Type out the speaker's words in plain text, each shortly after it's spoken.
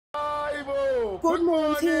Good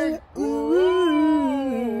morning.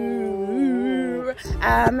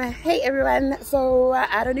 Hey everyone. So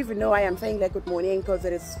I don't even know why I'm saying like good morning, because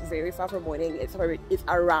it is very far from morning. It's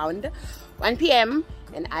around 1 p.m.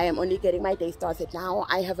 and I am only getting my day started now.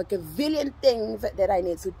 I have a gazillion things that I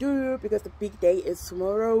need to do because the big day is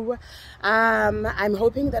tomorrow. I'm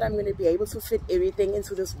hoping that I'm going to be able to fit everything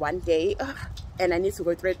into this one day. And I need to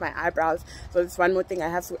go thread my eyebrows, so it's one more thing I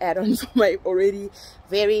have to add on to my already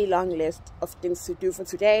very long list of things to do for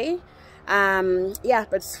today. Yeah,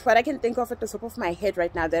 but what I can think of at the top of my head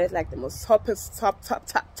right now, that is like the most top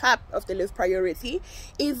of the list priority,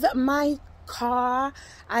 is my car.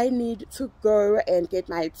 I need to go and get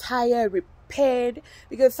my tire repaired,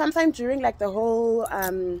 because sometimes during like the whole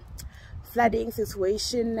flooding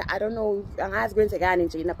situation, I don't know, I was going to go in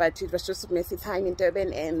China, but it was just a messy time in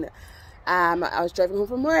Durban, and I was driving home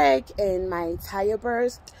from work and my tire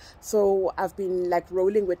burst. So I've been like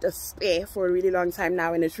rolling with a spare for a really long time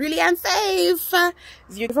now, and it's really unsafe.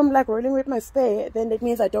 If I'm like rolling with my spare, then that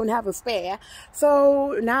means I don't have a spare.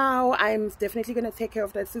 So now I'm definitely gonna take care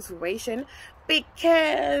of that situation,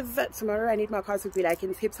 because tomorrow I need my car to be like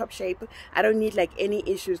in tip-top shape. I don't need like any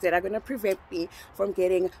issues that are gonna prevent me from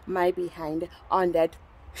getting my behind on that.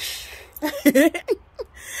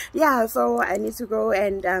 Yeah, so I need to go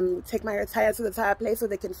and take my tire to the tire place so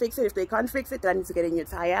they can fix it. If they can't fix it, then I need to get a new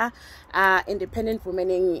tire. Independent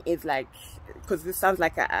womaning is like, because this sounds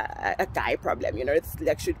like a guy problem, you know, it's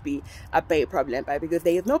like should be a bae problem, but because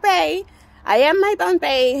there is no bae, I am my own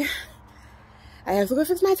bae. I have to go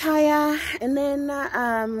fix my tire and then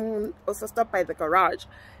also stop by the garage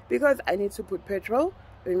because I need to put petrol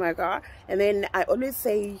in my car. And then I always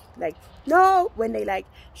say like no when they like,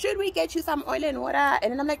 should we get you some oil and water,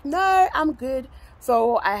 and then I'm like, no, I'm good.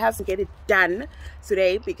 So I have to get it done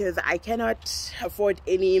today because I cannot afford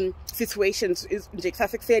any situations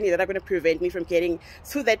that are going to prevent me from getting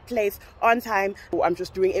to that place on time. So I'm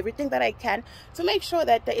just doing everything that I can to make sure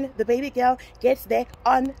that the baby girl gets there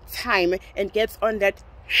on time and gets on that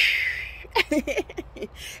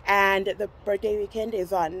and the birthday weekend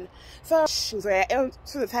is on. So I am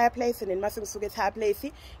to the tire place, and then to get tire place,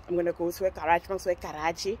 I'm gonna go to a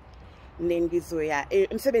garage, and then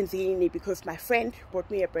because my friend bought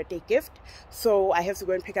me a birthday gift, so I have to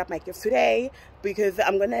go and pick up my gift today because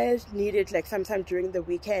I'm gonna need it like sometime during the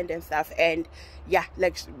weekend and stuff. And yeah,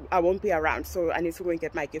 like I won't be around, so I need to go and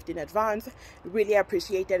get my gift in advance. Really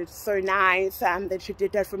appreciate it. It's so nice that she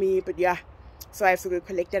did that for me. But yeah, so I have to go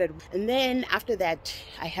collect it, and then after that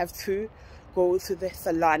I have to go to the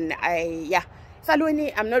salon.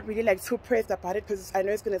 Saloni, I'm not really like too pressed about it because I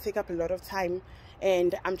know it's going to take up a lot of time,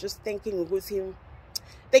 and I'm just thinking with him,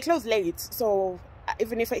 they close late, so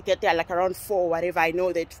even if I get there like around 4 whatever, I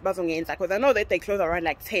know that because I know that they close around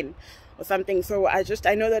like 10 or something. So I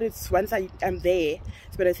know that it's once I'm there,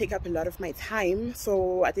 it's going to take up a lot of my time.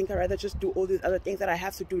 So I think I'd rather just do all these other things that I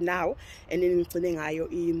have to do now, and then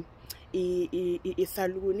saluni.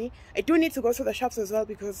 I do need to go to the shops as well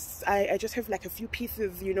because I just have like a few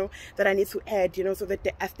pieces, you know, that I need to add, you know, so that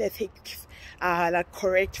the aesthetics are like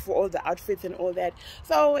correct for all the outfits and all that.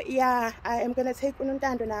 So yeah, I am gonna take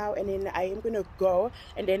Unontando now, and then I am gonna go,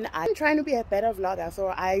 and then I'm trying to be a better vlogger, so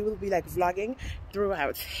I will be like vlogging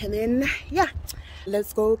throughout. And then yeah,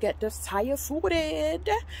 let's go get this tire sorted.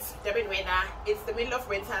 Durban weather, it's the middle of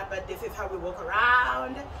winter, but this is how we walk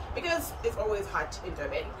around because it's always hot in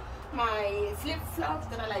Durban. My flip-flops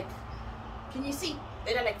that are like, can you see,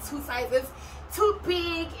 they are like 2 sizes too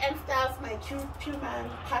big and stuff. My cute Puma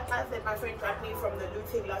patas that my friend got me from the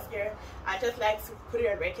looting last year. I just like to put it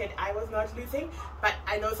on record, I was not looting, but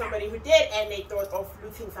I know somebody who did, and they thought of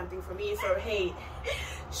looting something for me. So hey,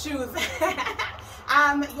 shoes.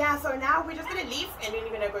 Yeah, so now we're just gonna leave, and then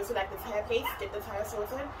we're gonna go to like the tire place, get the tire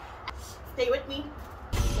sorted. Stay with me.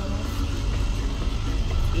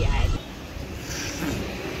 Yeah,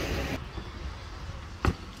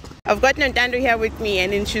 I've got Nantando here with me,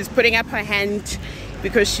 and then she's putting up her hand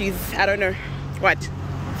because she's, I don't know what.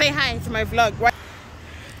 Say hi to my vlog. What?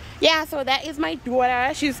 Yeah, so that is my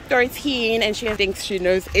daughter. She's 13 and she thinks she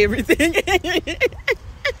knows everything.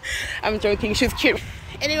 I'm joking, she's cute.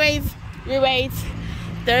 Anyways, we wait.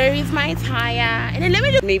 There is my tire, and then let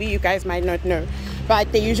me just, maybe you guys might not know,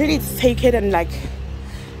 but they usually take it and like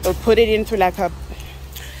they'll put it into like a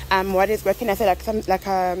what can I say, like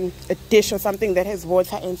a dish or something that has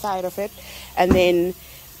water inside of it, and then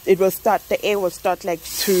it will start, the air will start like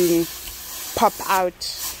to pop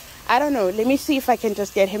out. I don't know, let me see if I can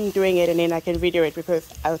just get him doing it, and then I can video it because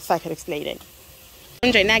I can explain it.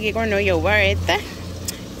 You don't know your worth.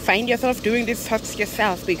 Find yourself doing these tasks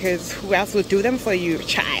yourself, because who else will do them for you,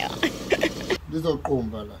 child?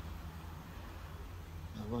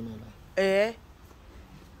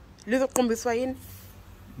 lizoqumbiswa yini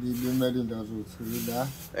limele indawo zokuthula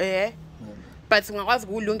but ngakwazi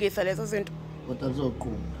ukulungisa lezo zinto kodwa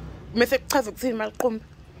lizoqumba mase kuchaza ukuthini maliqumba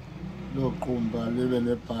loqumba libe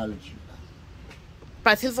nebulge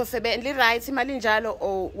but lizosebenza li-right imali njalo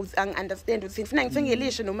or angi-understand ukuthi ngifuna ngithenge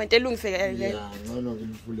ngelisho noma into elungiseke ngcono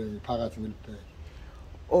ngilivule ngiphakathi ngiliphele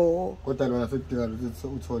kodwa lona sekudinga ukuthi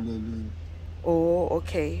uthole elinye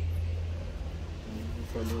okay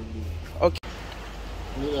okay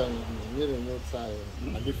ngire notsaya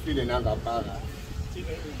angifile nangaphakathi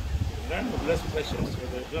none of less pressure, so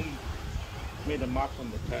they don't made a mark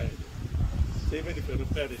on the tire. So even if you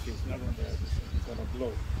repair it, it's not going to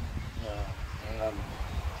blow.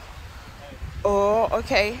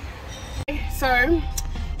 Okay. So,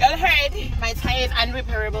 y'all heard my tire is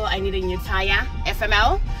unrepairable. I need a new tire,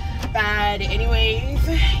 FML. But anyways,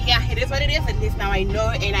 yeah, it is what it is. At least now I know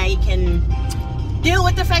and I can deal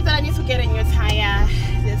with the fact that I need to get a new tire.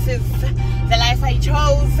 This is the life I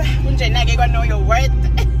chose. I know your worth.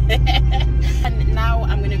 And now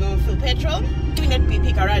I'm gonna go fill petrol. Doing that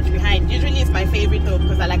BP garage behind. Usually it's my favorite though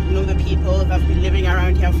because I like to know the people. I've been living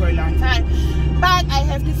around here for a long time. But I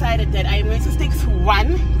have decided that I'm going to stick to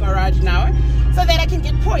one garage now so that I can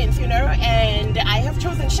get points, you know. And I have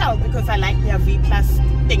chosen Shell because I like their V Plus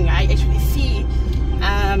thing. I actually see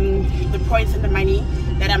the points and the money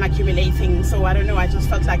that I'm accumulating. So I don't know, I just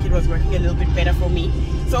felt like it was working a little bit better for me.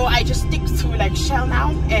 So I just stick to like Shell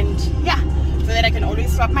now, and yeah, so that I can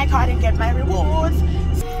always swap my card and get my rewards.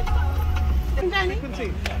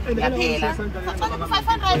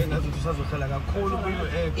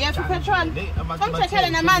 Yeah, for petrol.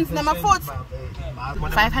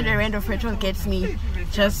 500 rand of petrol gets me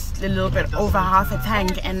just a little bit over half a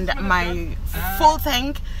tank, and my full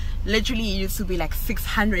tank literally used to be like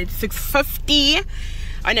 600, 650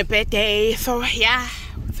 on a bad day. So yeah,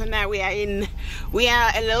 so now we are a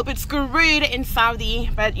little bit screwed in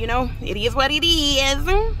Saudi, but you know, it is what it is.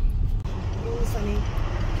 Oh, Sunny,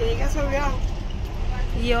 can you guess where we are?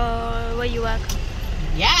 Where you work?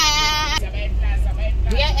 Yeah,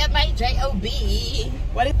 we are at my JOB.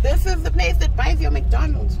 This is the place that buys your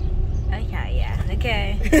McDonald's. Okay, yeah,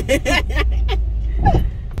 okay.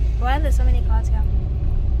 Why are there so many cars here?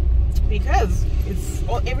 Because it's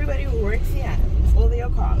everybody who works here. It's all their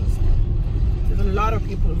cars. There's a lot of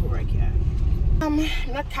people who work here. I'm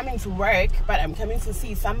not coming to work, but I'm coming to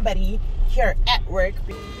see somebody here at work.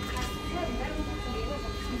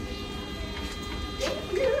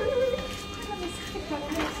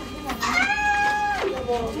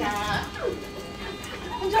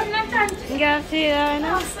 Yeah, see that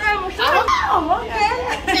now. Oh, okay.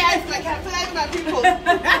 Yes, like I'm telling my people.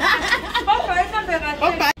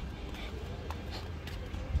 Okay.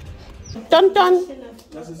 Done.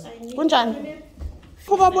 Kunjani?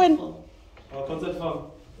 Kuba buen.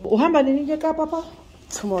 Uhamba nini ke Papa?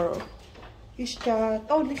 Tomorrow.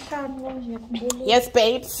 Lihlanu Yes,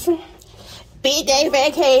 babes. B-day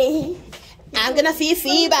vacay. I'm gonna see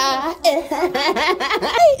Siba.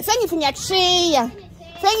 Sengithi ngiyakushiya.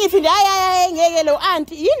 Sengithi ngeke lo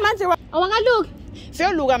auntie. Yini manje Awangalook.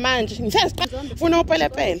 Siyoluka manje. Ngifuna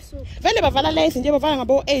upelepele. Vele bavala lezi nje bavala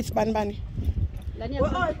ngabo 8 bani.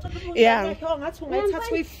 Yeah. ngathi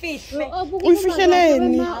ungayithatha uyifihle.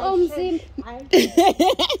 Uyifihleleni? Omzimba.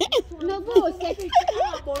 Nobuhle.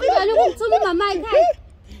 Ungaloku ngithuma mama ekhaya.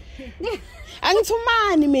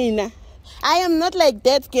 Angithumani mina. I am not like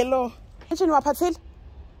that girl. Attention waphathile.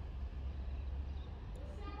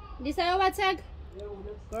 Disayobatag.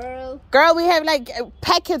 Girl, we have like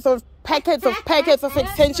packets of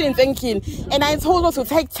extensions and I told her to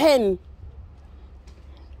take 10.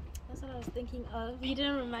 That's what I was thinking of. You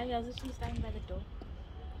didn't remind me. I was actually standing by the door.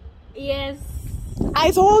 Yes.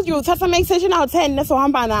 I told you, take some extension out 10. That's what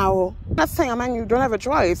I'm by now. Not saying, man, you don't have a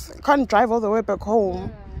choice. You can't drive all the way back home.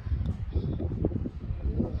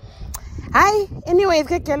 Hi. Anyways,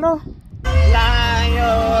 get hello.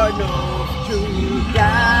 Lion of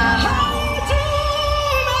Judah,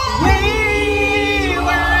 we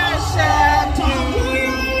worship you.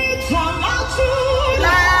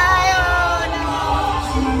 Lion of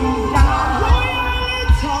Judah,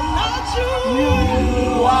 you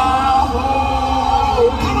are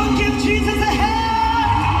holy. Come on, give Jesus a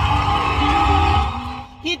hand.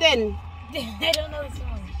 Hidden. I don't know the song.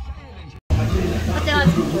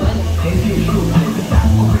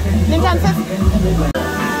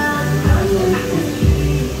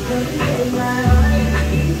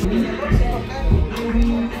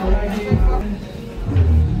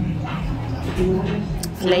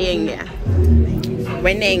 Playing,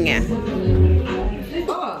 winning.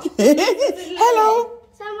 Hello.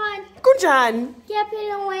 Someone. Good Kunjani?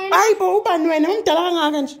 Ngiyaphila wena. Hayibo ubani wena umdala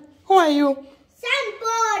kangaka nje? Who are you?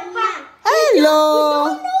 Sanibona. Hello. You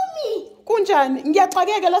don't know me. Kunjani?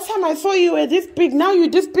 Ngiyaxakeka, last time I saw you were this big, now you're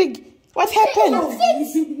this big. What happened? I'm 6.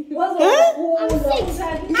 Huh? I'm 6.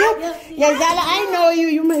 Yazala, I know you.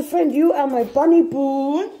 You my friend. You are my bunny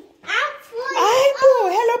boo. I'm 4.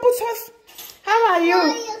 Hello, Butos. How are you?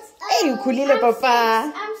 Hey, you kulile,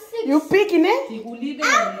 Papa. I'm 6. You big, ne? I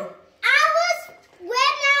was when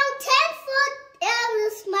I was 10 foot. It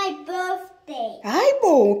was my birthday. Hi,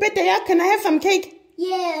 bo. Birthday, can I have some cake?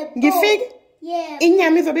 Yeah. Ngifik? Yeah.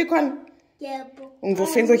 Inyama izobe khona. Yeah. Bo.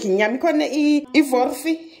 Ngizofenza inyama ikhona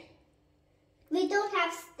ivorsi. We don't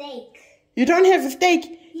have steak. You don't have a steak?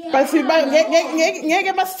 Yeah. But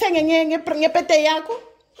ngeke basithenge ngebirthday yakho?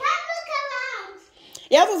 Come look around.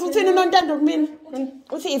 Yazi uthini nontando kumina?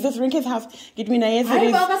 Uthi is this Rinky's house? Get me na yes it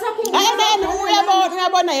is. And then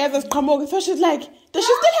uyabona yazi siqhamuka. So she's like, does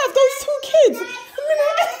she still have those 2 kids? I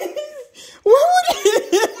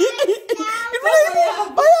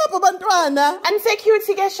mean, what would bantwana? And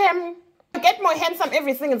security ke shem. Get more handsome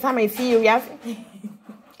every single time I see you, yazi.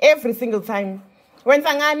 Every single time. When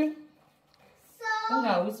sangani? So we're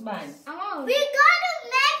gonna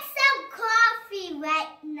make some coffee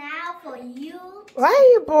right now for you.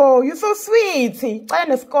 Why, bo? You're so sweet.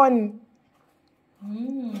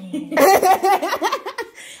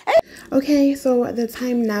 Okay, so the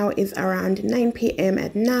time now is around 9 p.m.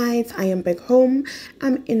 at night. I am back home.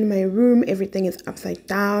 I'm in my room. Everything is upside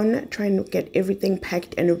down, trying to get everything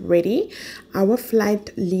packed and ready. Our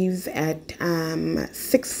flight leaves at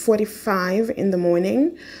 6:45 in the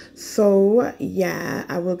morning. So yeah,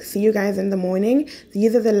 I will see you guys in the morning.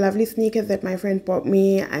 These are the lovely sneakers that my friend bought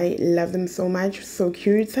me. I love them so much, so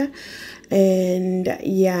cute. And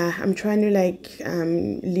yeah, I'm trying to like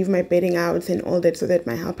leave my bedding out and all that so that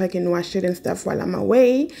my helper can wash it and stuff while I'm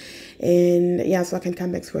away. And yeah, so I can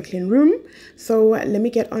come back to a clean room. So let me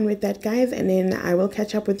get on with that, guys, and then I will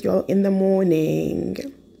catch up with y'all in the morning.